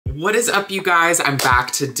What is up, you guys? I'm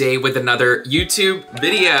back today with another YouTube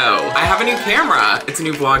video. I have a new camera. It's a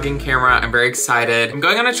new vlogging camera. I'm very excited. I'm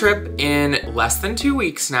going on a trip in less than 2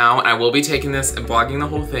 weeks now, and I will be taking this and vlogging the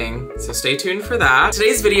whole thing, so stay tuned for that.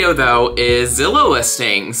 Today's video, though, is Zillow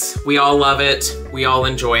listings. We all love it. We all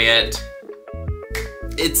enjoy it.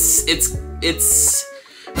 It's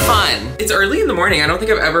fun. It's early in the morning. I don't think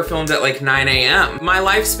I've ever filmed at like 9 a.m. My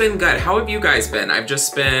life's been good. How have you guys been? I've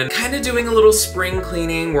just been kind of doing a little spring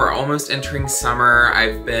cleaning. We're almost entering summer.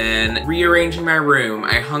 I've been rearranging my room.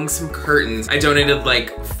 I hung some curtains. I donated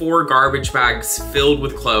like 4 garbage bags filled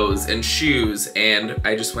with clothes and shoes, and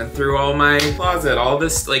I just went through all my closet, all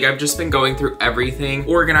this, like I've just been going through everything,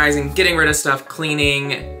 organizing, getting rid of stuff,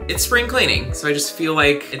 cleaning. It's spring cleaning, so I just feel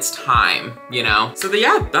like it's time, you know? So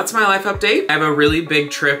yeah, that's my life update. I have a really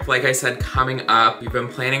big trip, like I said, coming up. We've been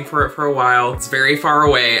planning for it for a while. It's very far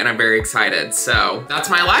away and I'm very excited. So that's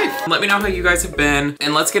my life. Let me know how you guys have been,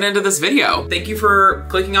 and let's get into this video. Thank you for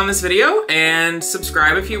clicking on this video, and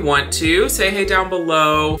subscribe if you want to. Say hey down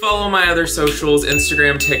below. Follow my other socials,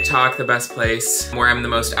 Instagram, TikTok, the best place where I'm the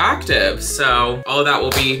most active. So all of that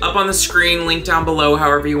will be up on the screen, link down below,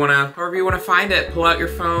 however you wanna find it. Pull out your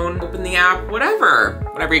phone, open the app, whatever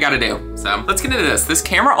you gotta do. So let's get into this. This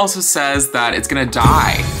camera also says that it's gonna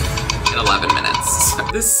die in 11 minutes.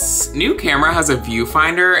 This new camera has a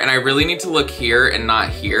viewfinder, and I really need to look here and not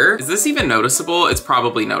here. Is this even noticeable? It's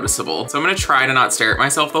probably noticeable. So I'm gonna try to not stare at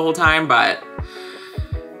myself the whole time, but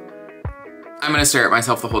I'm gonna stare at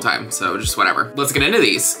myself the whole time, so just whatever. Let's get into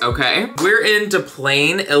these, okay? We're in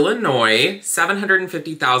DePlain, Illinois,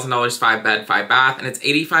 $750,000, 5 bed, 5 bath, and it's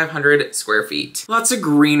 8,500 square feet. Lots of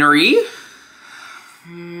greenery.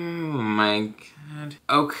 Oh my God.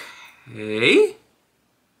 Okay.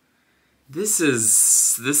 This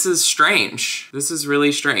is strange. This is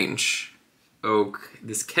really strange. Okay,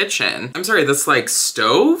 this kitchen. I'm sorry, this like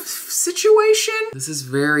stove situation? This is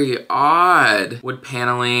very odd. Wood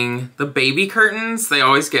paneling. The baby curtains, they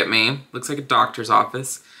always get me. Looks like a doctor's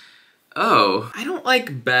office. Oh, I don't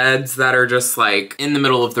like beds that are just like in the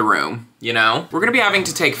middle of the room, you know? We're gonna be having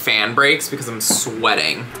to take fan breaks because I'm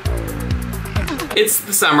sweating. It's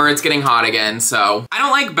the summer, it's getting hot again, so I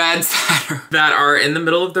don't like beds that are in the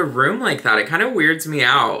middle of the room like that. It kind of weirds me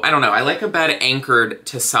out. I don't know, I like a bed anchored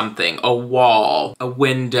to something, a wall, a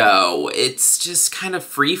window. It's just kind of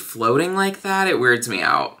free floating like that. It weirds me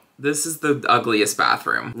out. This is the ugliest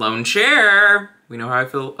bathroom. Lone chair. We know how I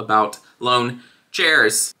feel about lone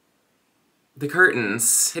chairs. The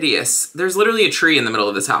curtains, hideous. There's literally a tree in the middle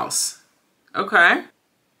of this house. Okay.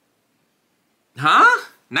 Huh?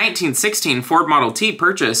 1916 Ford Model T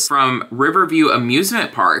purchase from Riverview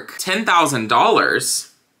Amusement Park.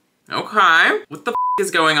 $10,000. Okay. What the f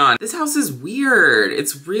is going on? This house is weird.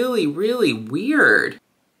 It's really, really weird.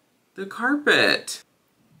 The carpet.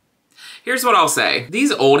 Here's what I'll say.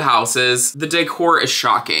 These old houses, the decor is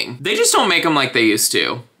shocking. They just don't make them like they used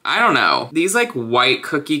to. I don't know. These like white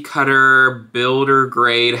cookie cutter builder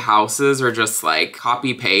grade houses are just like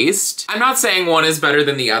copy paste. I'm not saying one is better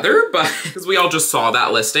than the other, but because we all just saw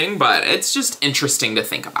that listing, but it's just interesting to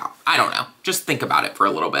think about. I don't know. Just think about it for a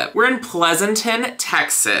little bit. We're in Pleasanton,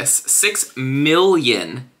 Texas, $6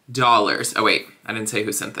 million. Oh wait, I didn't say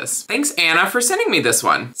who sent this. Thanks, Anna, for sending me this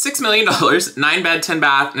one. $6 million, 9 bed, 10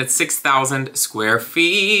 bath, and it's 6,000 square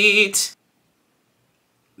feet.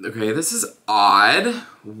 Okay, this is odd.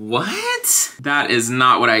 What? That is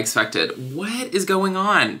not what I expected. What is going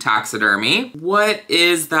on? Taxidermy. What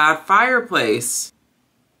is that fireplace?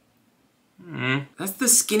 That's the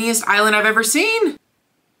skinniest island I've ever seen.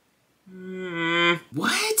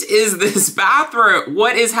 What is this bathroom?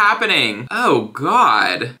 What is happening? Oh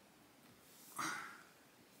God.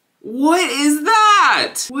 What is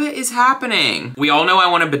that? What is happening? We all know I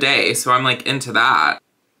want a bidet, so I'm like into that.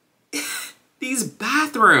 These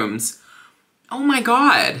bathrooms. Oh my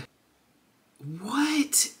God.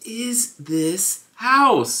 What is this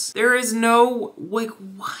house? There is no, like,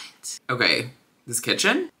 what? Okay, this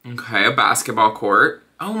kitchen. Okay, a basketball court.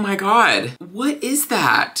 Oh my God. What is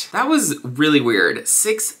that? That was really weird.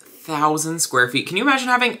 6,000 square feet. Can you imagine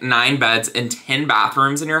having 9 beds and 10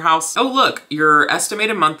 bathrooms in your house? Oh look, your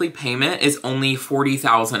estimated monthly payment is only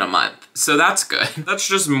 $40,000 a month. So that's good. That's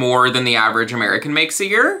just more than the average American makes a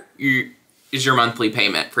year. Is your monthly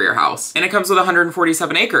payment for your house. And it comes with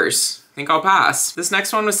 147 acres. I think I'll pass. This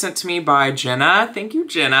next one was sent to me by Jenna. Thank you,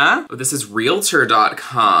 Jenna. Oh, this is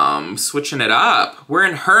realtor.com, switching it up. We're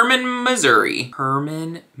in Herman, Missouri.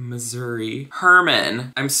 Herman, Missouri.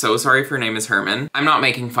 Herman. I'm so sorry if your name is Herman. I'm not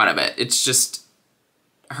making fun of it. It's just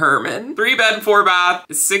Herman. 3 bed, 4 bath,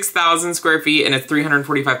 6,000 square feet, and it's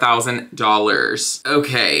 $345,000.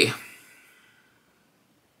 Okay.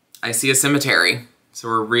 I see a cemetery. So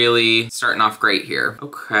we're really starting off great here.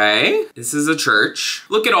 Okay, this is a church.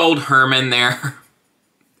 Look at old Herman there.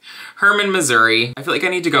 Herman, Missouri. I feel like I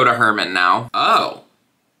need to go to Herman now. Oh.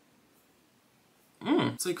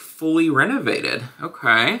 It's like fully renovated.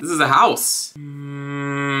 Okay, this is a house.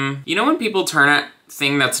 You know when people turn a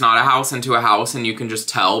thing that's not a house into a house and you can just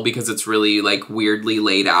tell because it's really like weirdly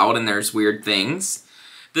laid out and there's weird things?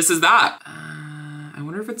 This is that. I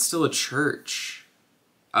wonder if it's still a church.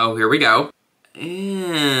 Oh, here we go. Is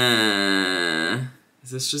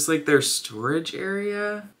this just like their storage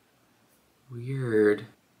area? Weird.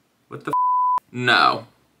 What the f? No.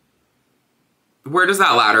 Where does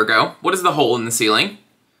that ladder go? What is the hole in the ceiling?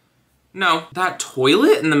 No. That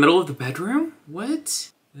toilet in the middle of the bedroom? What?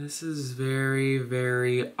 This is very,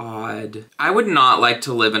 very odd. I would not like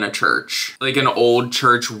to live in a church. Like an old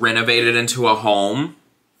church renovated into a home.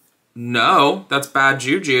 No, that's bad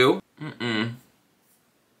juju.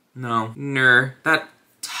 No. Ner. That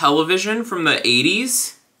television from the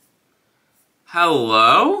 80s?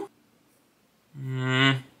 Hello?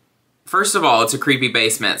 First of all, it's a creepy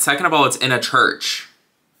basement. Second of all, it's in a church.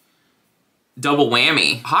 Double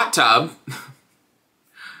whammy. Hot tub.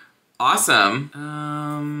 Awesome.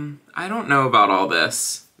 I don't know about all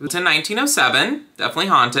this. It's in 1907, definitely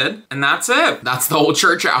haunted. And that's it. That's the whole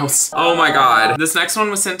church house. Oh my God. This next one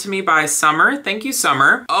was sent to me by Summer. Thank you,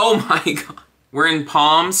 Summer. Oh my God. We're in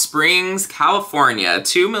Palm Springs, California.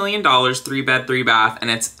 $2 million, 3-bed, 3-bath, and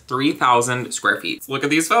it's 3,000 square feet. Let's look at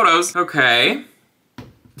these photos. Okay.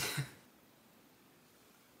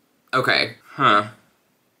 Okay, huh.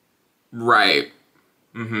 Right.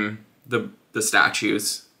 The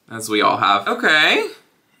statues, as we all have. Okay.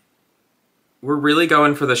 We're really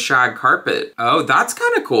going for the shag carpet. Oh, that's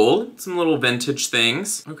kind of cool. Some little vintage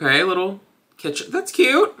things. Okay, little kitchen. That's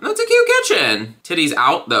cute. That's a cute kitchen. Titties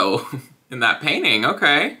out though. In that painting,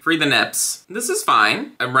 okay. Free the nips. This is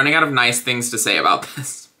fine. I'm running out of nice things to say about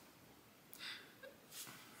this.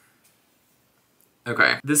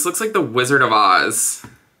 Okay, this looks like the Wizard of Oz.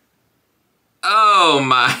 Oh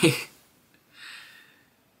my.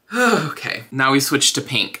 Okay, now we switch to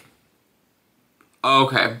pink.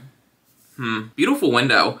 Okay. Beautiful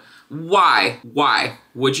window. Why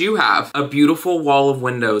would you have a beautiful wall of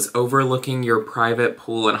windows overlooking your private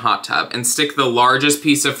pool and hot tub and stick the largest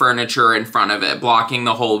piece of furniture in front of it, blocking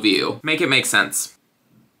the whole view? Make it make sense.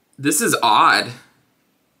 This is odd.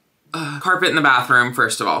 Carpet in the bathroom,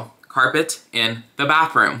 first of all. Carpet in the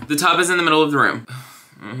bathroom. The tub is in the middle of the room.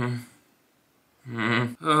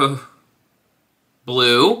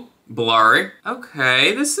 Blue, blur.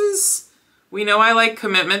 Okay, this is... We know I like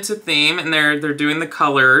commitment to theme, and they're doing the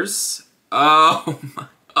colors. Oh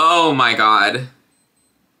my God.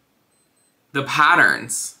 The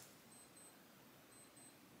patterns.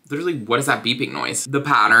 Literally, what is that beeping noise? The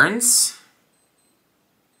patterns.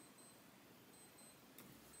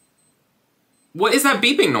 What is that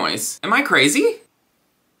beeping noise? Am I crazy?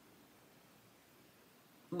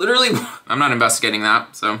 Literally, I'm not investigating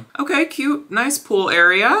that, so. Okay, cute, nice pool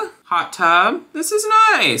area. Hot tub, this is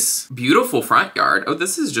nice. Beautiful front yard. Oh,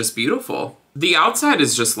 this is just beautiful. The outside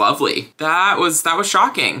is just lovely. That was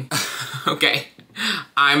shocking. Okay,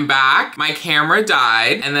 I'm back. My camera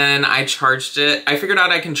died and then I charged it. I figured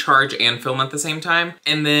out I can charge and film at the same time.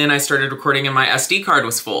 And then I started recording and my SD card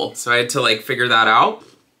was full. So I had to like figure that out.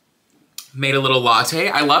 Made a little latte.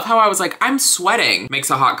 I love how I was like, I'm sweating. Makes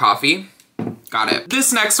a hot coffee. Got it.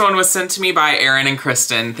 This next one was sent to me by Aaron and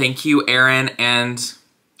Kristen. Thank you, Aaron, and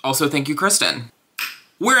also thank you, Kristen.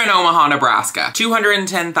 We're in Omaha, Nebraska.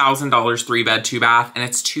 $210,000, 3-bed, 2-bath, and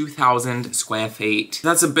it's 2,000 square feet.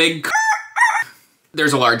 That's a big...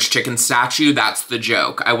 There's a large chicken statue. That's the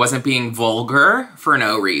joke. I wasn't being vulgar for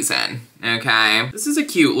no reason, okay? This is a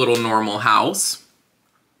cute little normal house.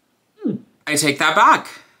 I take that back.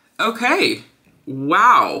 Okay.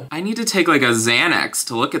 Wow. I need to take like a Xanax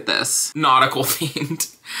to look at this. Nautical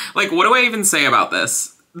themed. Like, what do I even say about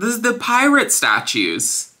this? This is the pirate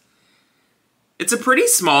statues. It's a pretty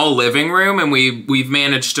small living room and we've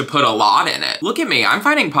managed to put a lot in it. Look at me, I'm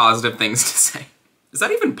finding positive things to say. Is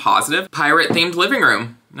that even positive? Pirate themed living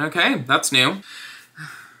room. Okay, that's new.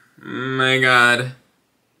 Oh my God.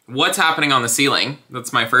 What's happening on the ceiling?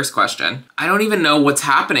 That's my first question. I don't even know what's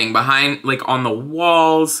happening behind, like on the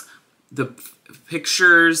walls, the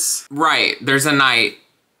pictures. Right, there's a knight.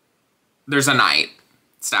 There's a knight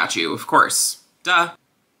statue, of course. Duh.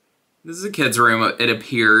 This is a kid's room, it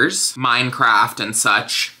appears. Minecraft and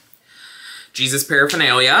such. Jesus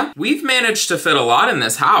paraphernalia. We've managed to fit a lot in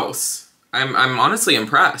this house. I'm honestly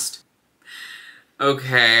impressed.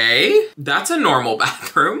 Okay, that's a normal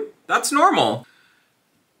bathroom. That's normal.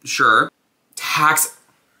 Sure.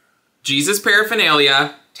 Jesus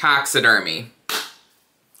paraphernalia, taxidermy.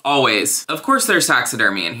 Always. Of course there's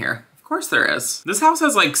taxidermy in here. Of course there is. This house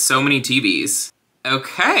has like so many TVs.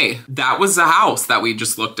 Okay, that was the house that we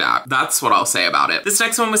just looked at. That's what I'll say about it. This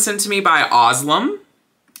next one was sent to me by Oslam.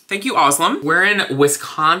 Thank you, Oslam. We're in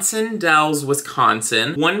Wisconsin Dells,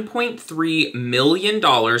 Wisconsin. $1.3 million,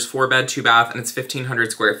 4-bed, 2-bath, and it's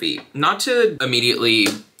 1,500 square feet. Not to immediately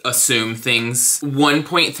assume things.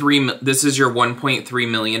 This is your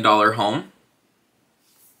 $1.3 million home?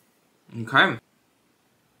 Okay.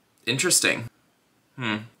 Interesting.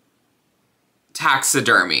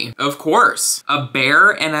 Taxidermy, of course. A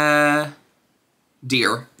bear and a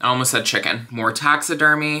deer. I almost said chicken. More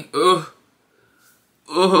taxidermy. Ugh.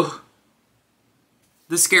 Ugh.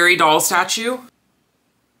 The scary doll statue?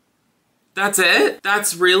 That's it?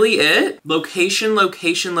 That's really it? Location,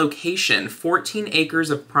 location, location. 14 acres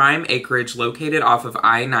of prime acreage located off of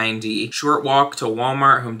I-90. Short walk to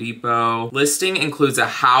Walmart, Home Depot. Listing includes a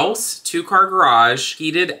house, 2-car garage,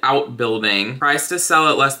 heated outbuilding. Price to sell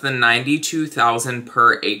at less than $92,000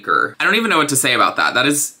 per acre. I don't even know what to say about that. That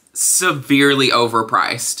is severely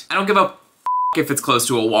overpriced. I don't give a if it's close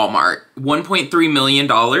to a Walmart. $1.3 million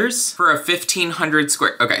for a 1,500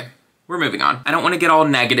 square, okay. We're moving on. I don't want to get all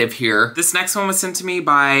negative here. This next one was sent to me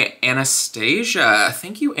by Anastasia.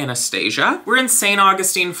 Thank you, Anastasia. We're in St.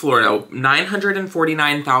 Augustine, Florida.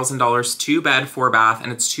 $949,000, 2-bed, 4-bath,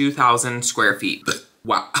 and it's 2,000 square feet.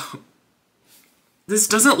 Wow. This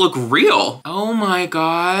doesn't look real. Oh my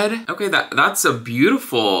God. Okay, that's a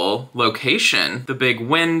beautiful location. The big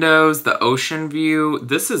windows, the ocean view.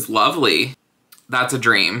 This is lovely. That's a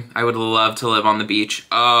dream. I would love to live on the beach.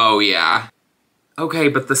 Oh yeah. Okay,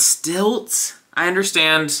 but the stilts, I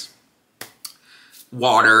understand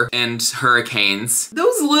water and hurricanes.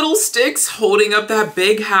 Those little sticks holding up that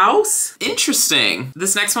big house? Interesting.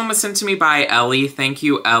 This next one was sent to me by Ellie. Thank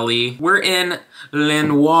you, Ellie. We're in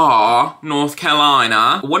Lenoir, North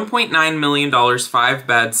Carolina. $1.9 million,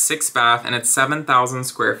 5-bed, 6-bath, and it's 7,000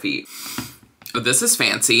 square feet. Oh, this is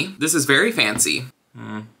fancy. This is very fancy.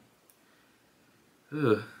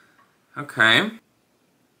 Ugh. Okay.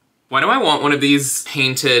 Why do I want one of these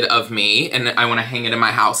painted of me and I want to hang it in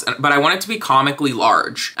my house? But I want it to be comically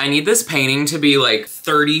large. I need this painting to be like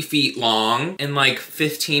 30 feet long and like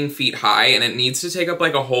 15 feet high, and it needs to take up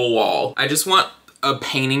like a whole wall. I just want a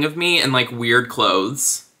painting of me in like weird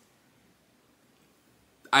clothes.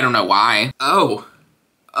 I don't know why. Oh.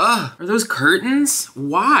 Ugh. Are those curtains?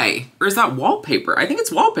 Why? Or is that wallpaper? I think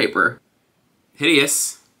it's wallpaper.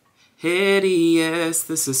 Hideous. Hideous,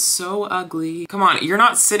 this is so ugly. Come on, you're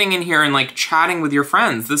not sitting in here and like chatting with your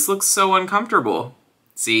friends. This looks so uncomfortable.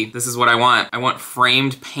 See, this is what I want. I want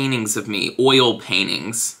framed paintings of me, oil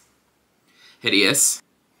paintings. Hideous.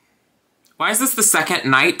 Why is this the second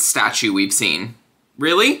night statue we've seen?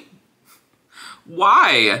 Really?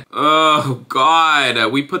 Why? Oh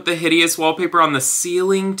God, we put the hideous wallpaper on the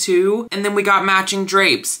ceiling too, and then we got matching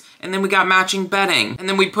drapes, and then we got matching bedding, and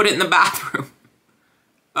then we put it in the bathroom.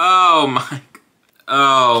 Oh my,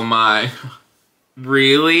 oh my,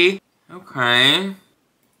 really? Okay.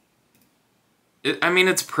 I mean,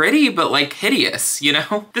 it's pretty, but like hideous, you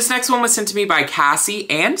know? This next one was sent to me by Cassie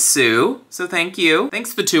and Sue, so thank you.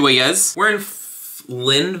 Thanks, Fatuayas. We're in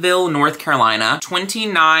Linville, North Carolina,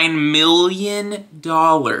 $29 million.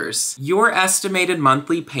 Your estimated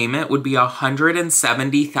monthly payment would be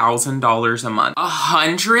 $170,000 a month.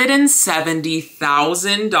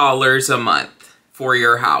 $170,000 a month. For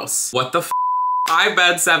your house. What the f?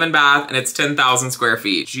 5-bed, 7-bath, and it's 10,000 square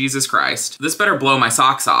feet. Jesus Christ. This better blow my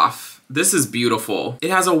socks off. This is beautiful.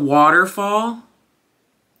 It has a waterfall.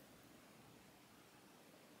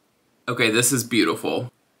 Okay, this is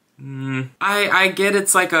beautiful. I get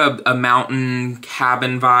it's like a mountain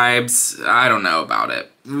cabin vibes. I don't know about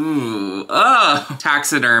it. Ooh, ugh.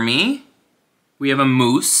 Taxidermy. We have a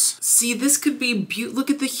moose. See, this could be beautiful. Look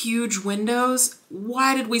at the huge windows.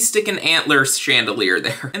 Why did we stick an antler chandelier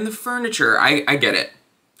there? And the furniture, I get it.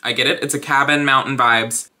 I get it, it's a cabin, mountain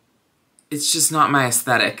vibes. It's just not my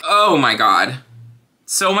aesthetic. Oh my God.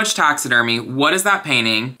 So much taxidermy. What is that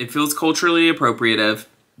painting? It feels culturally appropriative.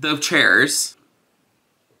 The chairs.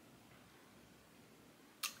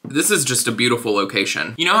 This is just a beautiful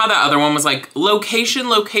location. You know how that other one was like, location,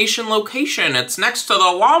 location, location. It's next to the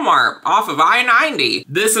Walmart off of I-90.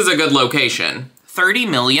 This is a good location. 30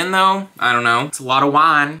 million though? I don't know. It's a lot of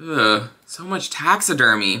wine. Ugh. So much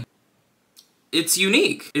taxidermy. It's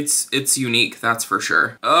unique. It's unique, that's for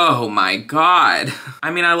sure. Oh my God.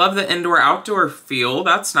 I mean, I love the indoor-outdoor feel.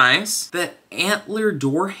 That's nice. The antler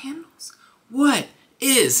door handles? What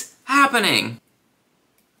is happening?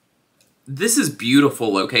 This is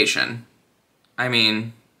beautiful location. I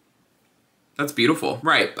mean, That's beautiful.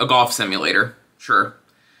 Right, a golf simulator, sure.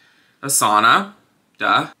 A sauna,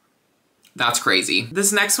 duh. That's crazy.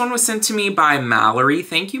 This next one was sent to me by Mallory.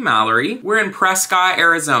 Thank you, Mallory. We're in Prescott,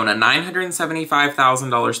 Arizona, $975,000,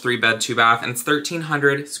 3-bed, 2-bath, and it's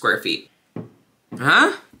 1,300 square feet.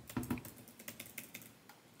 Huh?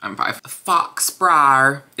 I'm 5.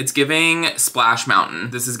 Foxbrar. It's giving Splash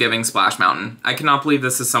Mountain. This is giving Splash Mountain. I cannot believe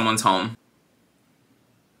this is someone's home.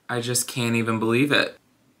 I just can't even believe it.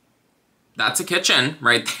 That's a kitchen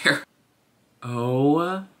right there.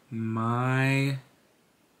 Oh my.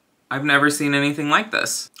 I've never seen anything like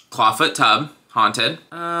this. Clawfoot tub, haunted.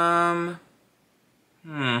 Trying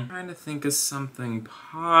to think of something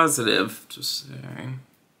positive to say.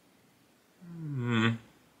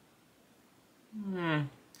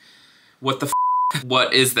 What the f?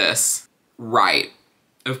 What is this? Right.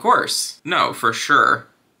 Of course. No, for sure.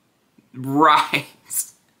 Right.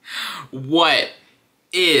 What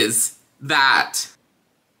is that?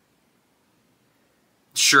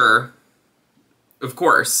 Sure. Of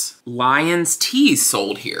course. Lion's tea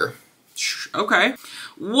sold here. Okay.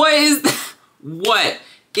 What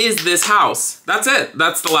is this house? That's it.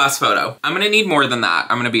 That's the last photo. I'm gonna need more than that.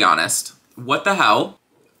 I'm gonna be honest. What the hell?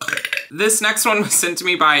 This next one was sent to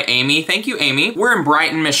me by Amy. Thank you, Amy. We're in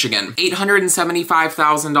Brighton, Michigan.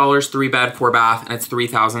 $875,000, 3-bed, 4-bath, and it's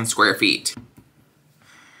 3,000 square feet.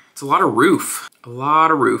 It's a lot of roof. A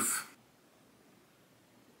lot of roof.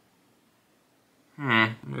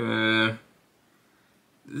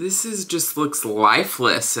 This is just looks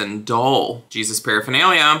lifeless and dull. Jesus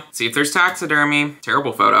paraphernalia. See if there's taxidermy.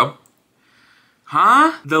 Terrible photo.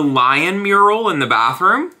 Huh? The lion mural in the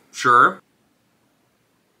bathroom? Sure.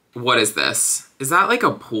 What is this? Is that like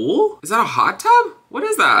a pool? Is that a hot tub? What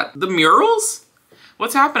is that? The murals?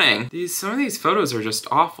 What's happening? Some of these photos are just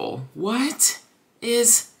awful. What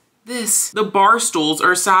is this? The bar stools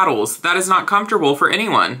are saddles. That is not comfortable for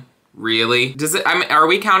anyone. Really? Does it, are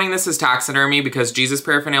we counting this as taxidermy? Because Jesus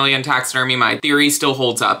paraphernalia and taxidermy, my theory still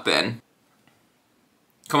holds up then.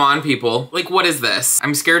 Come on, people. Like, what is this?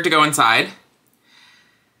 I'm scared to go inside.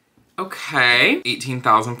 Okay,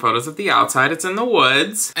 18,000 photos of the outside. It's in the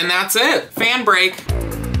woods. And that's it. Fan break.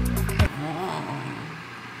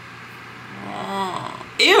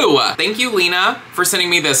 Ew. Thank you, Lena, for sending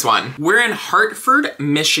me this one. We're in Hartford,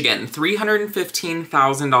 Michigan. $315,000,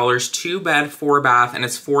 2-bed, 4-bath, and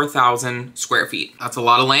it's 4,000 square feet. That's a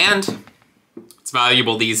lot of land. It's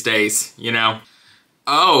valuable these days, you know?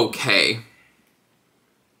 Okay.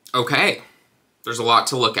 Okay. There's a lot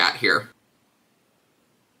to look at here.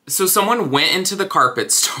 So someone went into the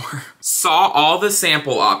carpet store, saw all the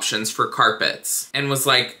sample options for carpets, and was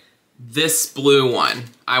like, this blue one,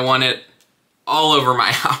 I want it all over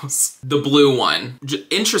my house. The blue one.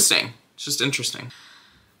 Interesting. It's just interesting.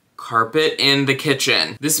 Carpet in the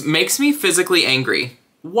kitchen. This makes me physically angry.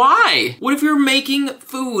 Why? What if you're making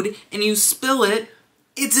food and you spill it?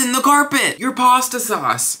 It's in the carpet. Your pasta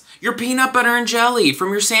sauce, your peanut butter and jelly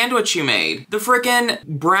from your sandwich you made, the frickin'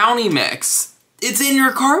 brownie mix. It's in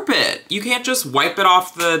your carpet. You can't just wipe it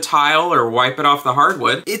off the tile or wipe it off the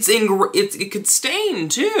hardwood. It could stain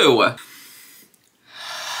too.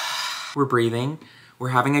 We're breathing. We're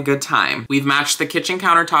having a good time. We've matched the kitchen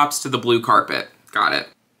countertops to the blue carpet. Got it.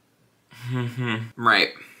 Right.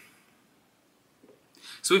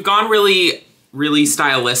 So we've gone really, really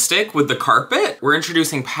stylistic with the carpet. We're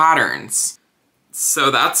introducing patterns.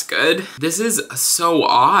 So that's good. This is so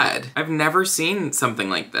odd. I've never seen something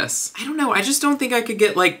like this. I don't know, I just don't think I could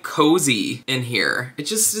get like cozy in here. It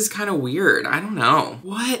just is kind of weird. I don't know.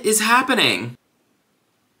 What is happening?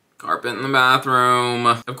 Carpet in the bathroom.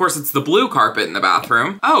 Of course, it's the blue carpet in the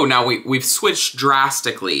bathroom. Oh, now we've switched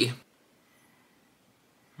drastically.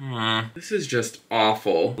 This is just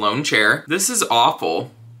awful. Lone chair. This is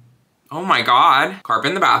awful. Oh my God. Carpet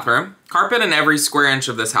in the bathroom. Carpet in every square inch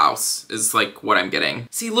of this house is like what I'm getting.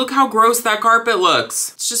 See, look how gross that carpet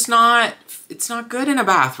looks. It's just not, it's not good in a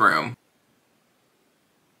bathroom.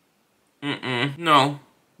 No.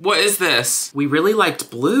 What is this? We really liked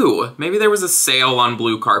blue. Maybe there was a sale on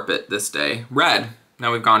blue carpet this day. Red.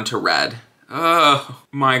 Now we've gone to red. Oh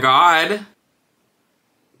my God.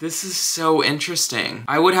 This is so interesting.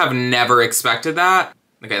 I would have never expected that.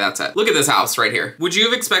 Okay, that's it. Look at this house right here. Would you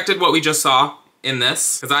have expected what we just saw? in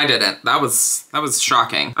this? Because I didn't. That was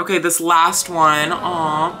shocking. Okay, this last one,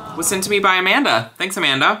 was sent to me by Amanda. Thanks,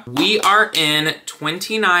 Amanda. We are in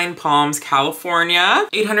 29 Palms, California.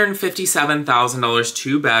 $857,000,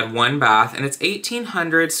 2 bed, 1 bath, and it's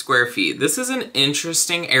 1,800 square feet. This is an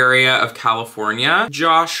interesting area of California.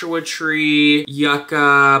 Joshua Tree,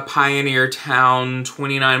 Yucca, Pioneer Town,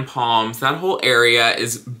 29 Palms. That whole area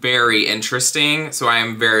is very interesting, so I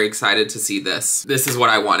am very excited to see this. This is what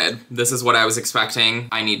I wanted. This is what I was expecting.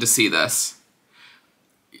 I need to see this.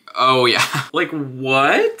 Oh yeah, like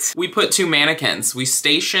what? We put 2 mannequins. We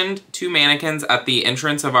stationed 2 mannequins at the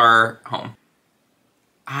entrance of our home.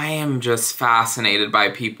 I am just fascinated by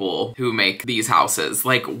people who make these houses.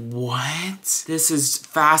 Like what? This is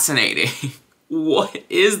fascinating. What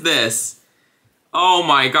is this? Oh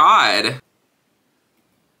my God.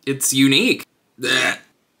 It's unique. Blech.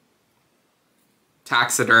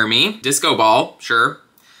 Taxidermy, disco ball, sure.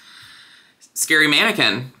 Scary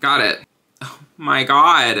mannequin, got it. Oh my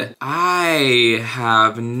God. I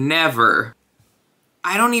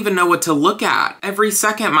don't even know what to look at. Every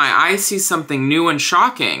second my eye sees something new and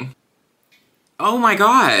shocking. Oh my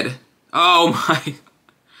God. Oh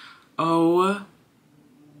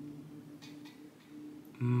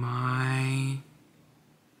my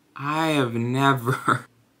I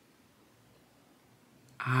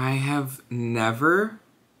have never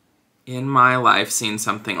in my life seen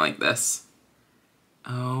something like this.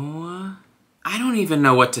 Oh, I don't even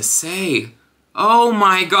know what to say. Oh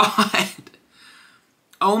my God.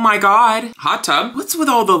 Oh my God. Hot tub. What's with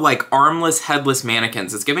all the like armless, headless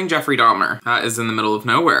mannequins? It's giving Jeffrey Dahmer. That is in the middle of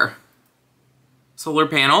nowhere. Solar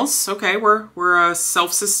panels. Okay, we're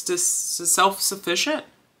self-sufficient.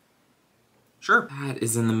 Sure. That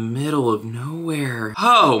is in the middle of nowhere.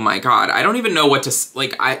 Oh my God, I don't even know what to,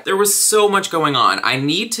 like, there was so much going on. I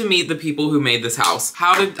need to meet the people who made this house.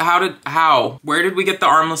 How? Where did we get the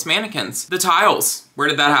armless mannequins? The tiles, where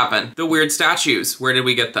did that happen? The weird statues, where did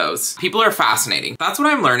we get those? People are fascinating. That's what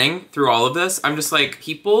I'm learning through all of this. I'm just like,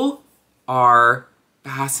 people are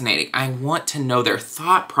fascinating. I want to know their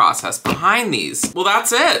thought process behind these. Well,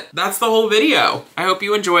 that's it. That's the whole video. I hope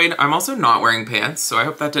you enjoyed. I'm also not wearing pants, so I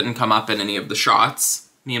hope that didn't come up in any of the shots,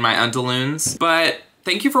 me and my undaloons. But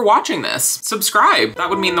thank you for watching this. Subscribe. That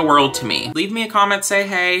would mean the world to me. Leave me a comment, say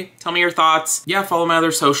hey, tell me your thoughts. Yeah, follow my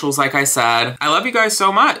other socials like I said. I love you guys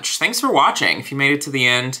so much. Thanks for watching. If you made it to the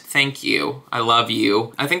end, thank you. I love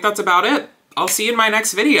you. I think that's about it. I'll see you in my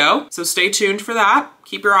next video, so stay tuned for that.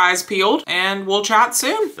 Keep your eyes peeled, and we'll chat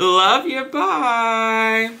soon. Love you,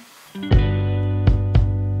 bye.